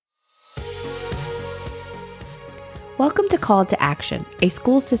Welcome to Called to Action, a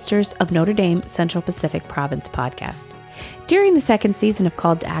School Sisters of Notre Dame Central Pacific Province podcast. During the second season of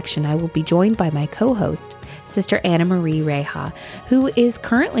Called to Action, I will be joined by my co-host, Sister Anna Marie Reha, who is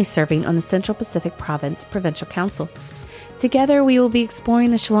currently serving on the Central Pacific Province Provincial Council. Together, we will be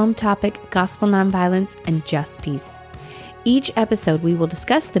exploring the Shalom topic, gospel nonviolence, and just peace. Each episode, we will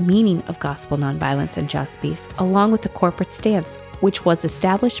discuss the meaning of gospel nonviolence and just peace, along with the corporate stance, which was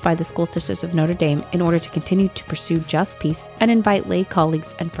established by the School Sisters of Notre Dame in order to continue to pursue just peace and invite lay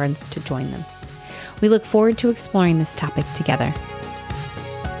colleagues and friends to join them. We look forward to exploring this topic together.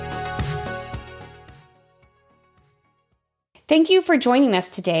 Thank you for joining us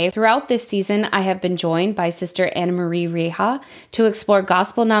today. Throughout this season, I have been joined by Sister Anna Marie Reha to explore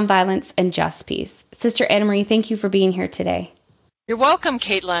gospel nonviolence and just peace. Sister Anna Marie, thank you for being here today. You're welcome,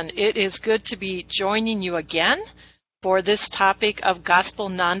 Caitlin. It is good to be joining you again for this topic of gospel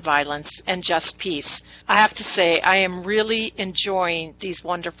nonviolence and just peace. I have to say, I am really enjoying these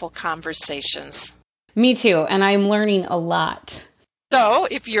wonderful conversations. Me too, and I'm learning a lot. So,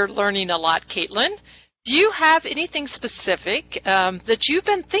 if you're learning a lot, Caitlin, do you have anything specific that you've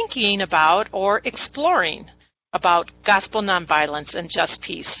been thinking about or exploring about gospel nonviolence and just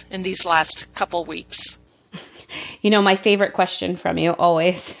peace in these last couple weeks? You know, my favorite question from you,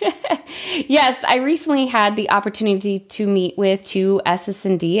 always. Yes, I recently had the opportunity to meet with two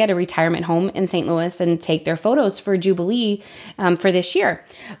SS&D at a retirement home in St. Louis and take their photos for Jubilee for this year.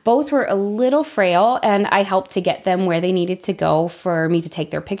 Both were a little frail, and I helped to get them where they needed to go for me to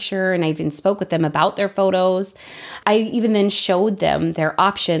take their picture, and I even spoke with them about their photos. I even then showed them their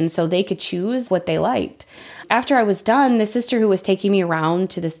options so they could choose what they liked. After I was done, the sister who was taking me around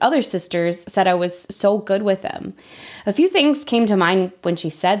to this other sisters said I was so good with them. A few things came to mind when she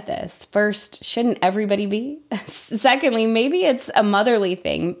said this. First, shouldn't everybody be? Secondly, maybe it's a motherly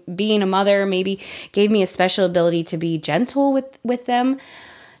thing. Being a mother maybe gave me a special ability to be gentle with them.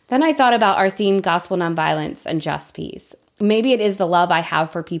 Then I thought about our theme, gospel nonviolence and just peace. Maybe it is the love I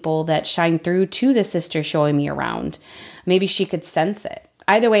have for people that shine through to the sister showing me around. Maybe she could sense it.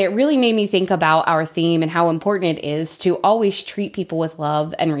 Either way, it really made me think about our theme and how important it is to always treat people with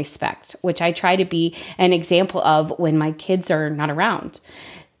love and respect, which I try to be an example of when my kids are not around.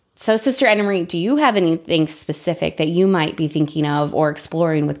 So, Sister Anna Marie, do you have anything specific that you might be thinking of or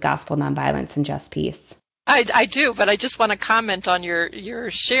exploring with gospel nonviolence and just peace? I do, but I just want to comment on your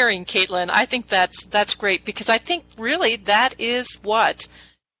sharing, Caitlin. I think that's great, because I think really that is what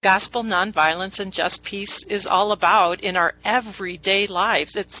gospel nonviolence and just peace is all about in our everyday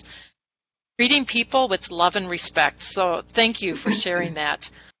lives. It's treating people with love and respect. So thank you for sharing that.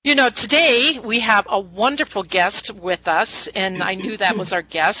 You know, today we have a wonderful guest with us, and I knew that was our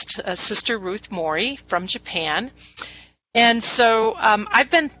guest, Sister Ruth Mori from Japan. And so I've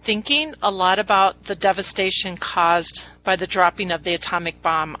been thinking a lot about the devastation caused by the dropping of the atomic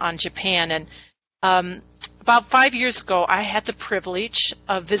bomb on Japan. And about 5 years ago, I had the privilege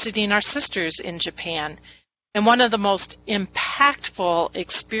of visiting our sisters in Japan. And one of the most impactful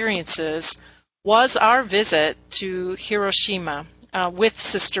experiences was our visit to Hiroshima with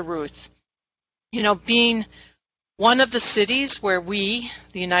Sister Ruth. You know, being one of the cities where we,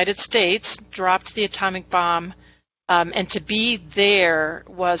 the United States, dropped the atomic bomb, and to be there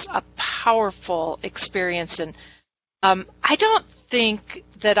was a powerful experience. And I don't think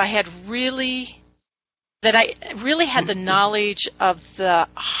that I really had the knowledge of the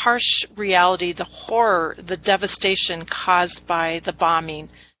harsh reality, the horror, the devastation caused by the bombing.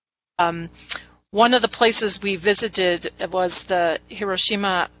 One of the places we visited was the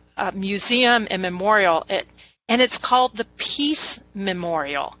Hiroshima Museum and Memorial, and it's called the Peace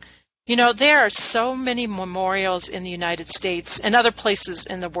Memorial. You know, there are so many memorials in the United States and other places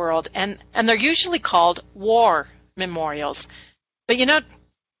in the world, and they're usually called war memorials. But you know,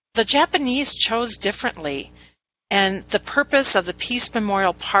 the Japanese chose differently, and the purpose of the Peace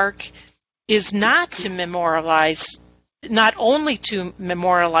Memorial Park is not only to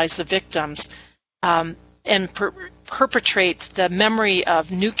memorialize the victims and perpetrate the memory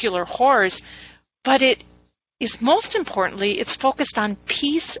of nuclear horrors, but it is most importantly, it's focused on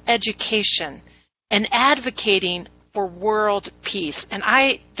peace education and advocating for world peace. And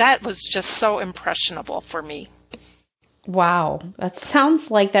that was just so impressionable for me. Wow, that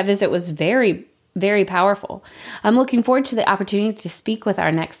sounds like that visit was very, very powerful. I'm looking forward to the opportunity to speak with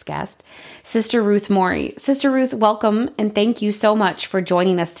our next guest, Sister Ruth Mori. Sister Ruth, welcome, and thank you so much for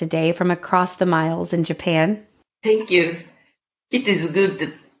joining us today from across the miles in Japan. Thank you. It is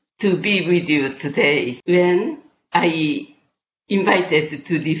good to be with you today. When I invited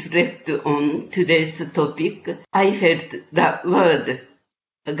to reflect on today's topic, I felt the word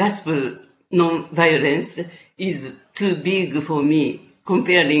gospel non-violence is too big for me,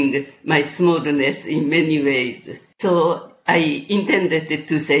 comparing my smallness in many ways. So I intended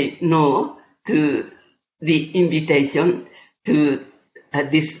to say no to the invitation to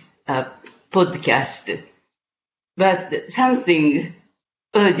this podcast. But something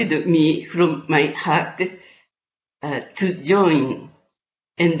urged me from my heart to join.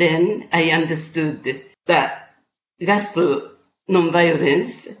 And then I understood that gospel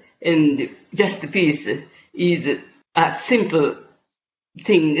nonviolence and just peace is a simple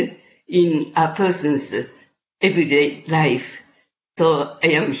thing in a person's everyday life. So I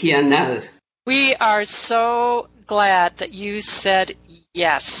am here now. We are so glad that you said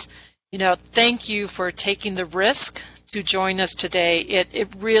yes. Thank you for taking the risk to join us today. It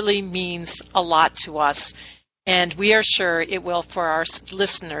really means a lot to us, and we are sure it will for our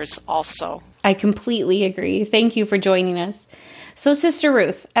listeners also. I completely agree. Thank you for joining us. So, Sister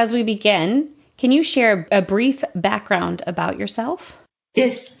Ruth, as we begin, can you share a brief background about yourself?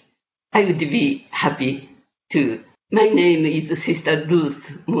 Yes, I would be happy to. My name is Sister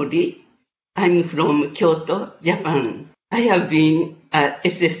Ruth Mori. I'm from Kyoto, Japan. I have been at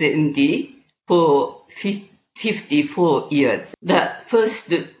SSND for 54 years. The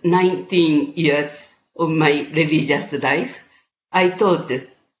first 19 years of my religious life, I taught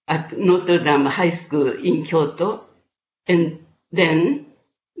at Notre Dame High School in Kyoto, and then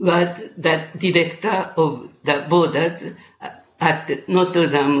was the director of the boarders at Notre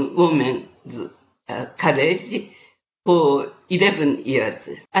Dame Women's College for 11 years.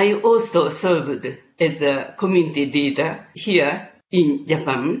 I also served as a community leader here in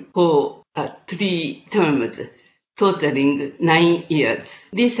Japan for 3 terms, totaling 9 years.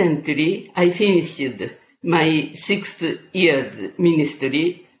 Recently, I finished my 6 years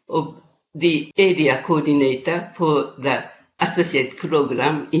ministry of the area coordinator for the associate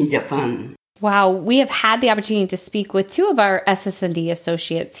program in Japan. Wow, we have had the opportunity to speak with 2 of our SSND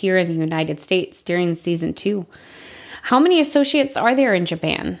associates here in the United States during season 2. How many associates are there in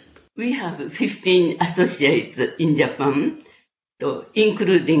Japan? We have 15 associates in Japan,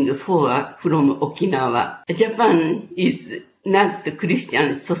 including 4 from Okinawa. Japan is not a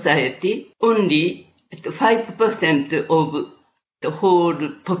Christian society. Only 5% of the whole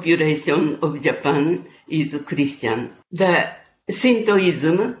population of Japan is Christian. The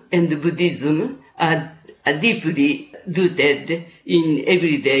Shintoism and Buddhism are deeply rooted in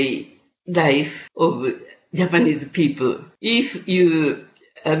everyday life of Japanese people. If you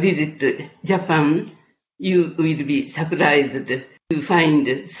visit Japan, you will be surprised to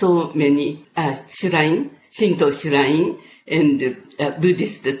find so many Shinto shrine and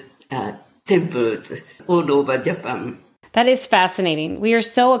Buddhist temples all over Japan. That is fascinating. We are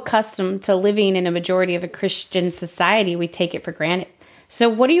so accustomed to living in a majority of a Christian society, we take it for granted. So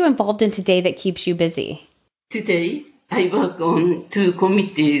what are you involved in today that keeps you busy? Today, I work on 2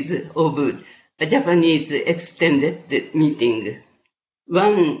 committees of a Japanese extended meeting.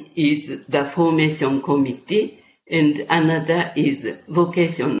 One is the formation committee and another is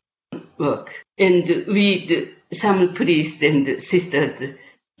vocation work. And with some priests and sisters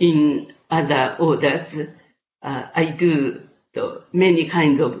in other orders, I do many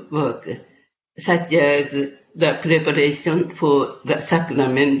kinds of work, such as the preparation for the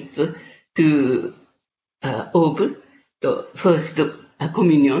sacraments to of the first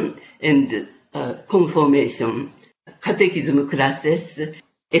communion and confirmation, catechism classes,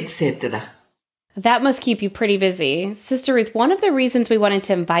 etc. That must keep you pretty busy. Sister Ruth, one of the reasons we wanted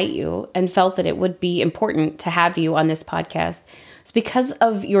to invite you and felt that it would be important to have you on this podcast is because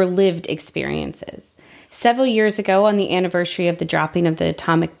of your lived experiences. Several years ago, on the anniversary of the dropping of the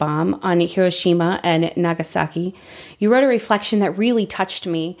atomic bomb on Hiroshima and Nagasaki, you wrote a reflection that really touched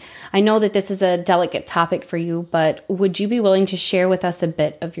me. I know that this is a delicate topic for you, but would you be willing to share with us a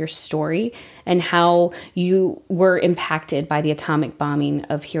bit of your story and how you were impacted by the atomic bombing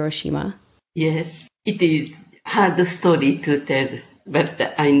of Hiroshima? Yes, it is a hard story to tell, but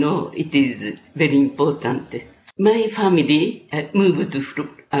I know it is very important. My family moved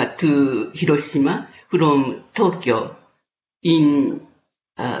to Hiroshima from Tokyo in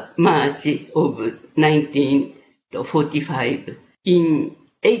March of 1945. In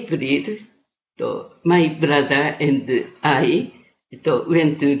April, my brother and I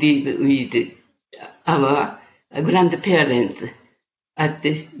went to live with our grandparents at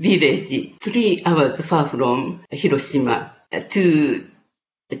the village 3 hours far from Hiroshima to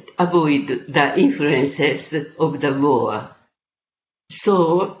avoid the influences of the war.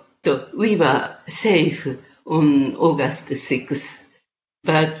 So we were safe on August 6th,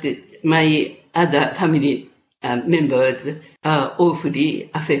 but my other family members are awfully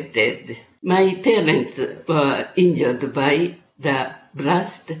affected. My parents were injured by the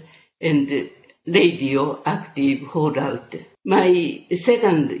blast and radioactive fallout. My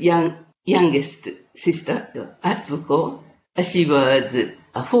second youngest sister, Atsuko, she was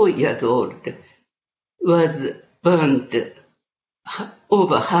 4 years old, was burnt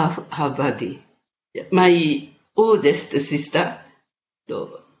over half her body. My oldest sister,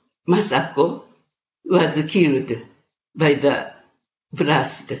 Masako, was killed by the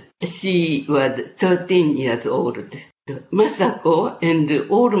blast. She was 13 years old. Masako and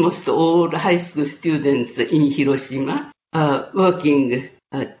almost all high school students in Hiroshima are working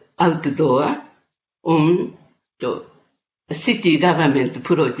outdoor on the city government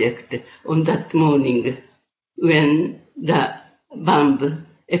project on that morning when the bomb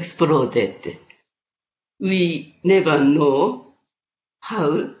exploded. We never know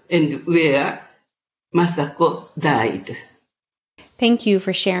how and where Masako died. Thank you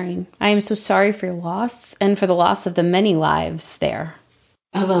for sharing. I am so sorry for your loss and for the loss of the many lives there.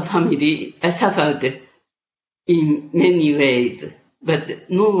 Our family suffered in many ways, but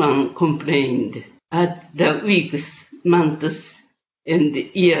no one complained. As the weeks, months, and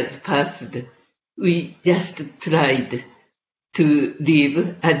years passed, we just tried to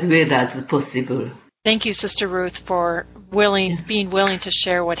live as well as possible. Thank you, Sister Ruth, for being willing to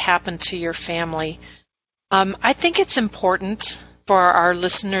share what happened to your family. I think it's important for our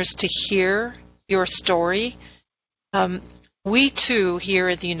listeners to hear your story. We too, here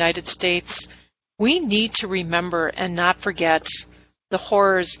in the United States, we need to remember and not forget the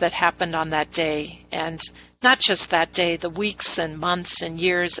horrors that happened on that day, and not just that day, the weeks and months and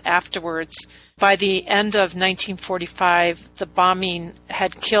years afterwards. By the end of 1945, the bombing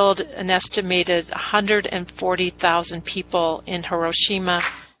had killed an estimated 140,000 people in Hiroshima,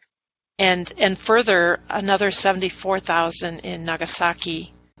 and further another 74,000 in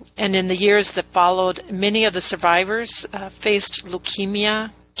Nagasaki. And in the years that followed, many of the survivors faced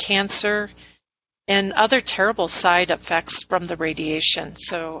leukemia, cancer, and other terrible side effects from the radiation.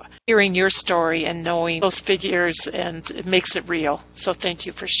 So hearing your story and knowing those figures, and it makes it real. So thank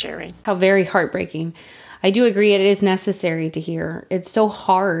you for sharing. How very heartbreaking. I do agree it is necessary to hear. It's so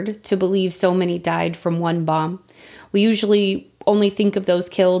hard to believe so many died from one bomb. We usually only think of those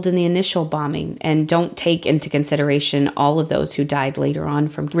killed in the initial bombing and don't take into consideration all of those who died later on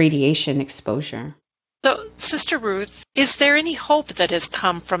from radiation exposure. So, Sister Ruth, is there any hope that has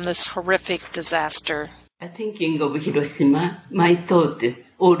come from this horrific disaster? Thinking of Hiroshima, my thought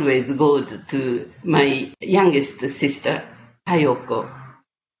always goes to my youngest sister, Hayoko.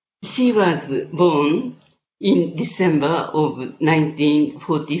 She was born in December of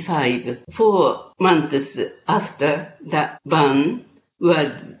 1945, 4 months after the bomb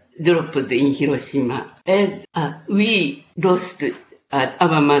was dropped in Hiroshima. As we lost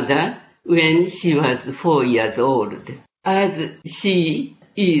our mother when she was 4 years old. As she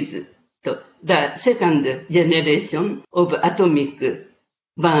is the second generation of atomic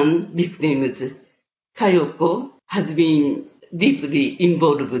bomb victims, Kayoko has been deeply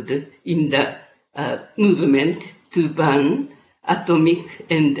involved in the movement to ban atomic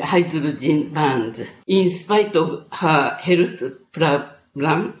and hydrogen bombs. In spite of her health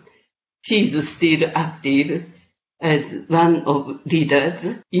problem, she is still active as one of leaders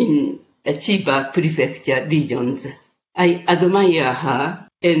in Chiba Prefecture regions. I admire her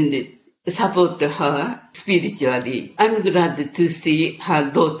and support her spiritually. I'm glad to see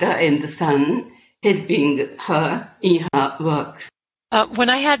her daughter and son helping her in her work. When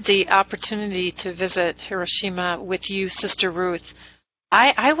I had the opportunity to visit Hiroshima with you, Sister Ruth,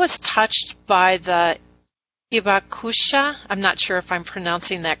 I was touched by the Hibakusha, I'm not sure if I'm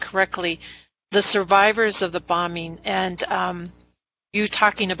pronouncing that correctly, the survivors of the bombing, and you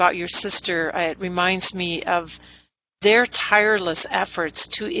talking about your sister, it reminds me of their tireless efforts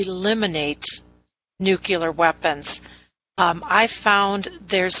to eliminate nuclear weapons. I found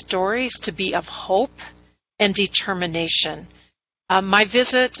their stories to be of hope and determination. My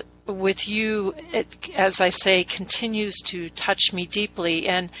visit with you, as I say, continues to touch me deeply,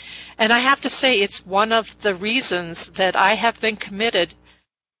 and I have to say it's one of the reasons that I have been committed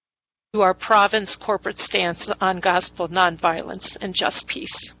to our province corporate stance on gospel nonviolence and just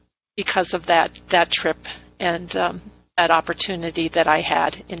peace because of that trip and that opportunity that I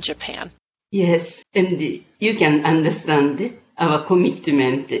had in Japan. Yes, and you can understand our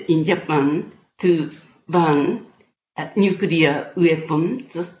commitment in Japan to ban nuclear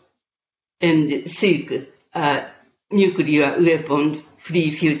weapons and seek a nuclear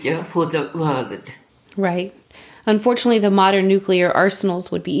weapon-free future for the world. Right. Unfortunately, the modern nuclear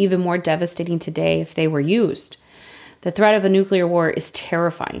arsenals would be even more devastating today if they were used. The threat of a nuclear war is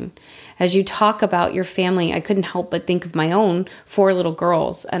terrifying. As you talk about your family, I couldn't help but think of my own 4 little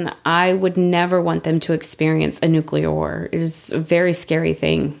girls, and I would never want them to experience a nuclear war. It is a very scary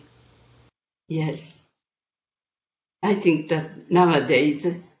thing. Yes. I think that nowadays,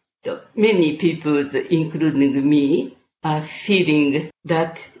 many people, including me, are feeling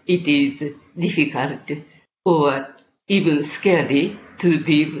that it is difficult or even scary to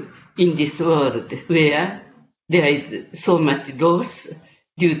live in this world where there is so much loss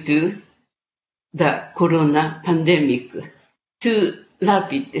due to the corona pandemic, too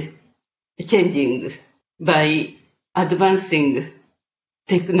rapid changing by advancing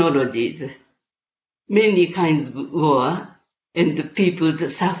technologies, many kinds of war and people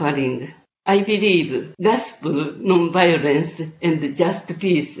suffering. I believe gospel, nonviolence, and just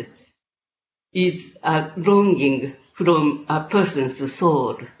peace is a longing from a person's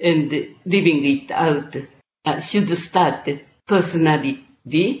soul, and living it out should start personally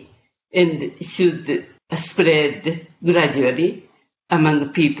and should spread gradually among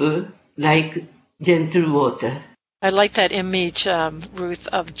people like gentle water. I like that image, Ruth,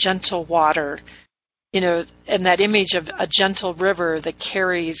 of gentle water, and that image of a gentle river that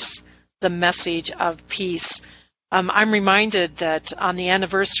carries the message of peace. I'm reminded that on the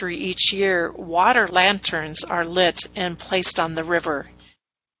anniversary each year, water lanterns are lit and placed on the river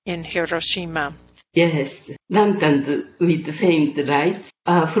in Hiroshima. Yes, lanterns with faint lights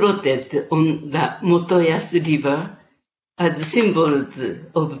are floated on the Motoyas River as symbols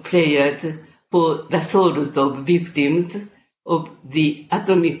of prayers for the souls of victims of the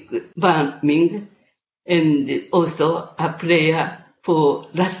atomic bombing, and also a prayer for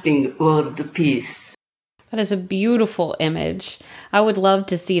lasting world peace. That is a beautiful image. I would love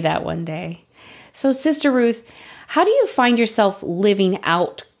to see that one day. So, Sister Ruth, how do you find yourself living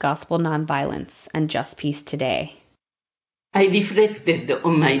out gospel nonviolence and just peace today? I reflected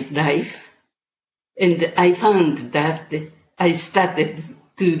on my life, and I found that I started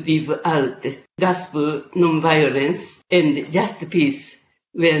to live out gospel nonviolence and just peace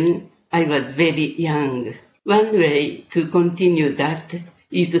when I was very young. One way to continue that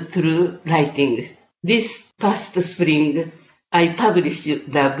is through writing. This past spring, I published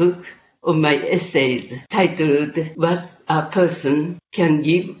the book of my essays titled What a Person Can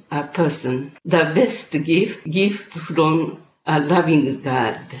Give a Person, the Best Gift from a Loving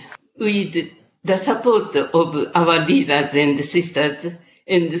God. With the support of our leaders and sisters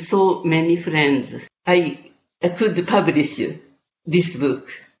and so many friends, I could publish this book.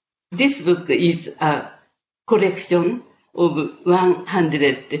 This book is a collection of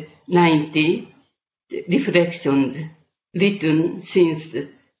 190 reflections written since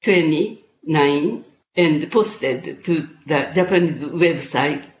 29 and posted to the Japanese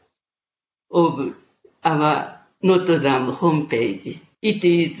website of our Notre Dame homepage. It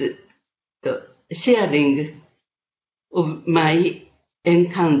is the sharing of my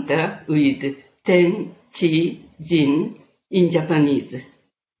encounter with Tenchi Jin in Japanese.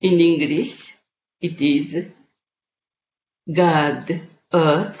 In English, it is God,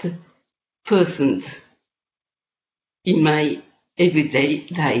 Earth, Persons in my everyday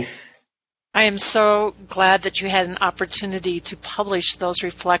life. I am so glad that you had an opportunity to publish those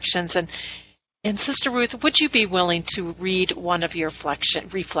reflections. And Sister Ruth, would you be willing to read one of your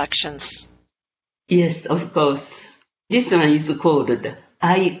reflections? Yes, of course. This one is called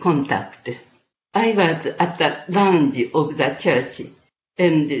Eye Contact. I was at the lounge of the church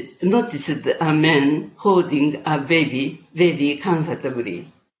and noticed a man holding a baby very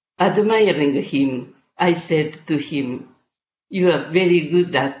comfortably. Admiring him, I said to him, "You are very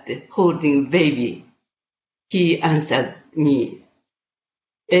good at holding baby." He answered me,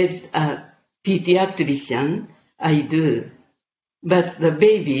 "As a pediatrician, I do, but the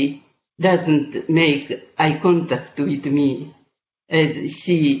baby doesn't make eye contact with me, as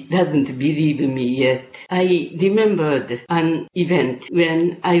she doesn't believe me yet." I remembered an event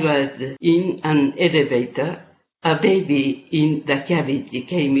when I was in an elevator. A baby in the carriage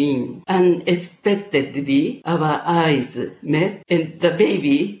came in. Unexpectedly, our eyes met, and the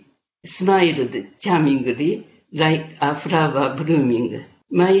baby smiled charmingly like a flower blooming.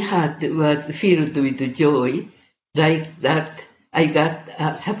 My heart was filled with joy, like that I got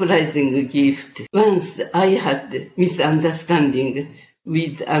a surprising gift. Once I had misunderstanding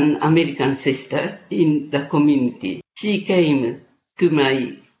with an American sister in the community. She came to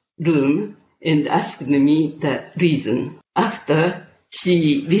my room and asked me the reason. After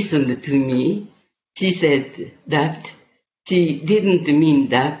she listened to me, she said that she didn't mean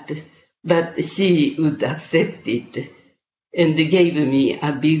that, but she would accept it, and gave me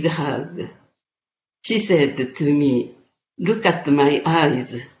a big hug. She said to me, "Look at my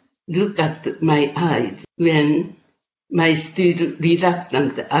eyes, look at my eyes." When my still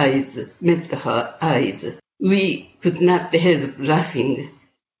reluctant eyes met her eyes, we could not help laughing,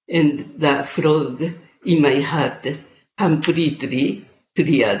 and the frog in my heart completely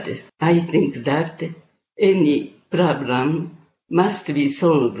cleared. I think that any problem must be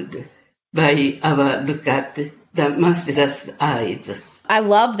solved by our look at the master's eyes. I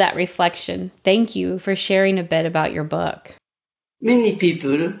love that reflection. Thank you for sharing a bit about your book. Many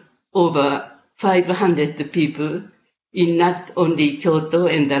people, over 500 people, in not only Kyoto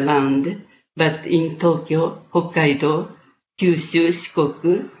and around, but in Tokyo, Hokkaido, Kyushu,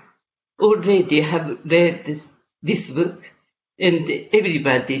 Shikoku, already have read this book, and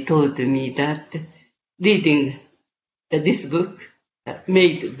everybody told me that reading this book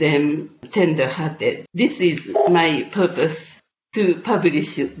made them tender-hearted. This is my purpose to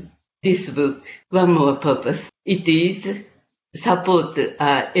publish this book. One more purpose. It is support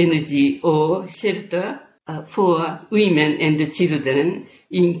NGO shelter for women and children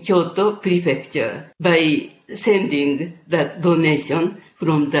in Kyoto Prefecture by sending the donation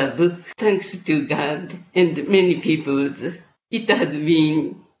from the book. Thanks to God and many people, it has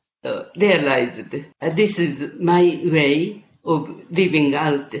been realized. This is my way of living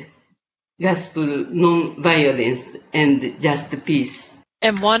out gospel, non-violence, and just peace.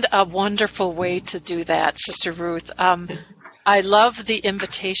 And a wonderful way to do that, Sister Ruth. I love the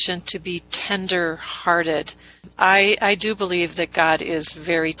invitation to be tender-hearted. I do believe that God is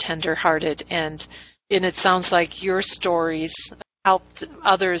very tender-hearted, and it sounds like your stories helped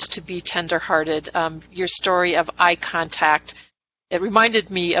others to be tender-hearted. Your story of eye contact, it reminded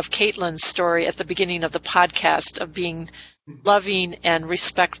me of Caitlin's story at the beginning of the podcast of being loving and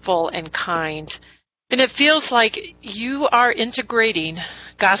respectful and kind. And it feels like you are integrating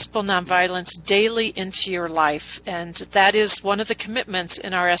gospel nonviolence daily into your life, and that is one of the commitments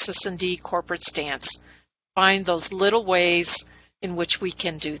in our SS&D corporate stance. Find those little ways in which we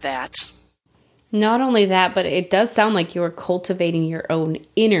can do that. Not only that, but it does sound like you're cultivating your own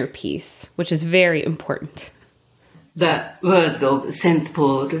inner peace, which is very important. The word of St.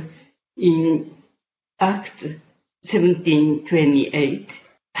 Paul in Acts 17:28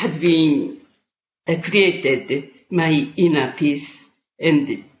 has been created my inner peace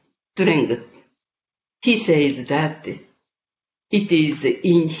and strength. He says that it is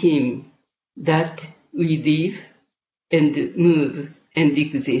in him that we live and move and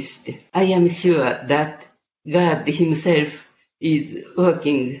exist. I am sure that God himself is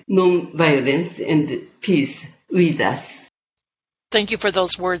working non-violence and peace with us. Thank you for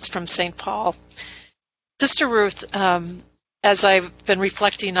those words from St. Paul. Sister Ruth, as I've been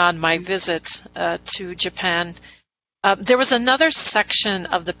reflecting on my visit to Japan, there was another section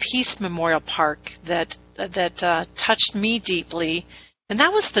of the Peace Memorial Park that touched me deeply, and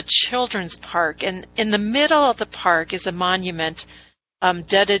that was the Children's Park. And in the middle of the park is a monument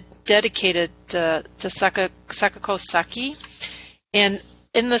dedicated to Sakako Saki. And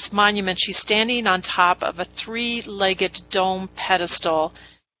in this monument, she's standing on top of a 3-legged dome pedestal,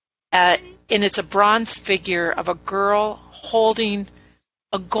 and it's a bronze figure of a girl holding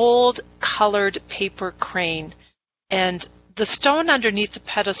a gold-colored paper crane. And the stone underneath the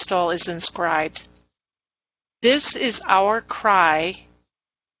pedestal is inscribed, "This is our cry,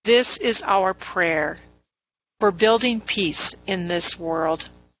 this is our prayer for building peace in this world."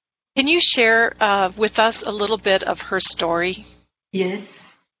 Can you share with us a little bit of her story?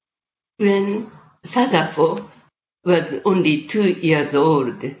 Yes. When Sadako was only 2 years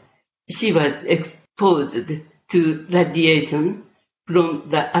old, she was exposed to radiation from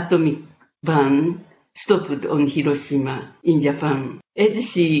the atomic bomb stopped on Hiroshima in Japan.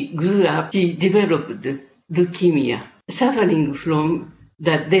 As she grew up, she developed leukemia. Suffering from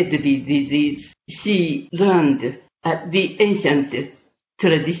the deadly disease, she learned the ancient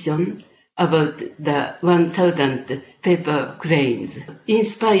tradition about the 1,000 paper cranes.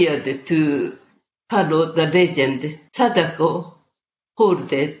 Inspired to follow the legend, Sadako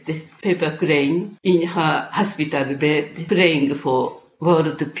holded paper crane in her hospital bed, praying for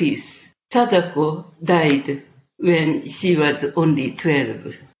world peace. Sadako died when she was only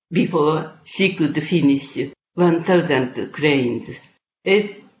 12, before she could finish 1,000 cranes.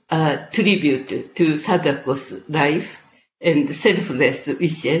 It's a tribute to Sadako's life and selfless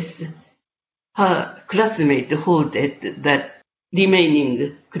wishes. Her classmate holded the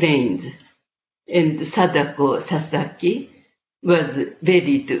remaining cranes, and Sadako Sasaki was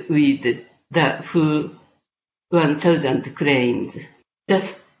buried with the full 1,000 cranes.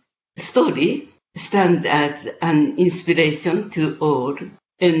 The story stands as an inspiration to all,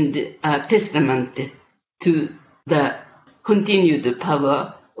 and a testament to the continued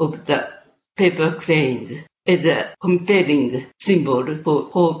power of the paper cranes as a compelling symbol for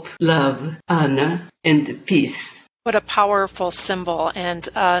hope, love, honor, and peace. What a powerful symbol and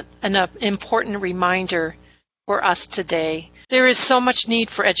an important reminder for us today. There is so much need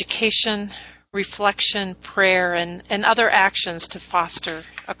for education, reflection, prayer, and other actions to foster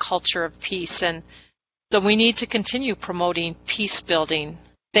a culture of peace. And so we need to continue promoting peace building.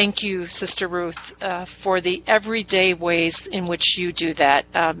 Thank you, Sister Ruth, for the everyday ways in which you do that.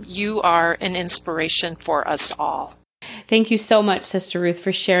 You are an inspiration for us all. Thank you so much, Sister Ruth,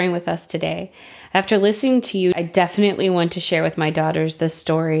 for sharing with us today. After listening to you, I definitely want to share with my daughters the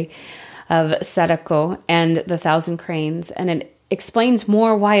story of Sadako and the 1,000 Cranes, and it explains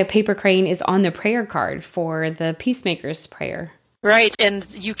more why a paper crane is on the prayer card for the Peacemaker's Prayer. Right, and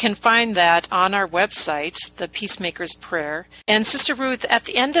you can find that on our website, the Peacemaker's Prayer. And Sister Ruth, at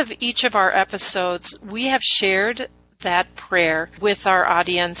the end of each of our episodes, we have shared that prayer with our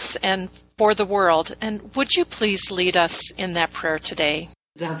audience and for the world. And would you please lead us in that prayer today?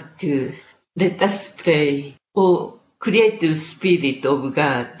 Love to let us pray. O creative Spirit of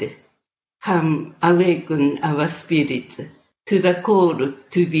God, come awaken our spirits to the call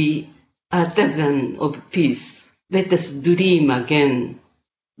to be artisan of peace. Let us dream again.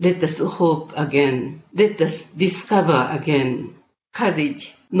 Let us hope again. Let us discover again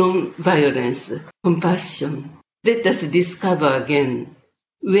courage, non-violence, compassion. Let us discover again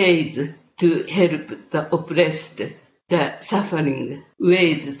ways to help the oppressed, the suffering,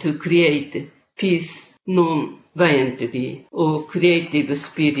 ways to create peace non-violently. O creative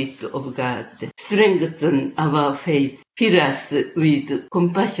Spirit of God, strengthen our faith. Fill us with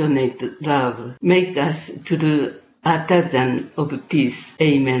compassionate love. Make us true artisan of peace.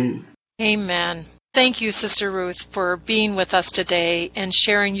 Amen. Amen. Thank you, Sister Ruth, for being with us today and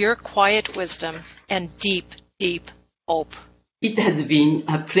sharing your quiet wisdom and deep, deep hope. It has been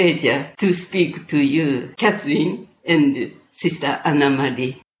a pleasure to speak to you, Kathleen and Sister Anna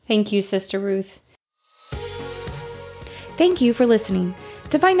Marie. Thank you, Sister Ruth. Thank you for listening.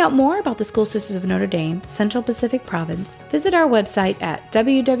 To find out more about the School Sisters of Notre Dame, Central Pacific Province, visit our website at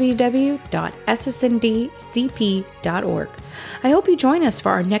www.ssndcp.org. I hope you join us for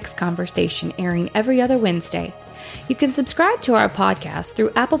our next conversation, airing every other Wednesday. You can subscribe to our podcast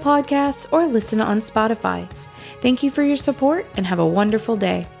through Apple Podcasts or listen on Spotify. Thank you for your support and have a wonderful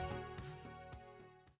day.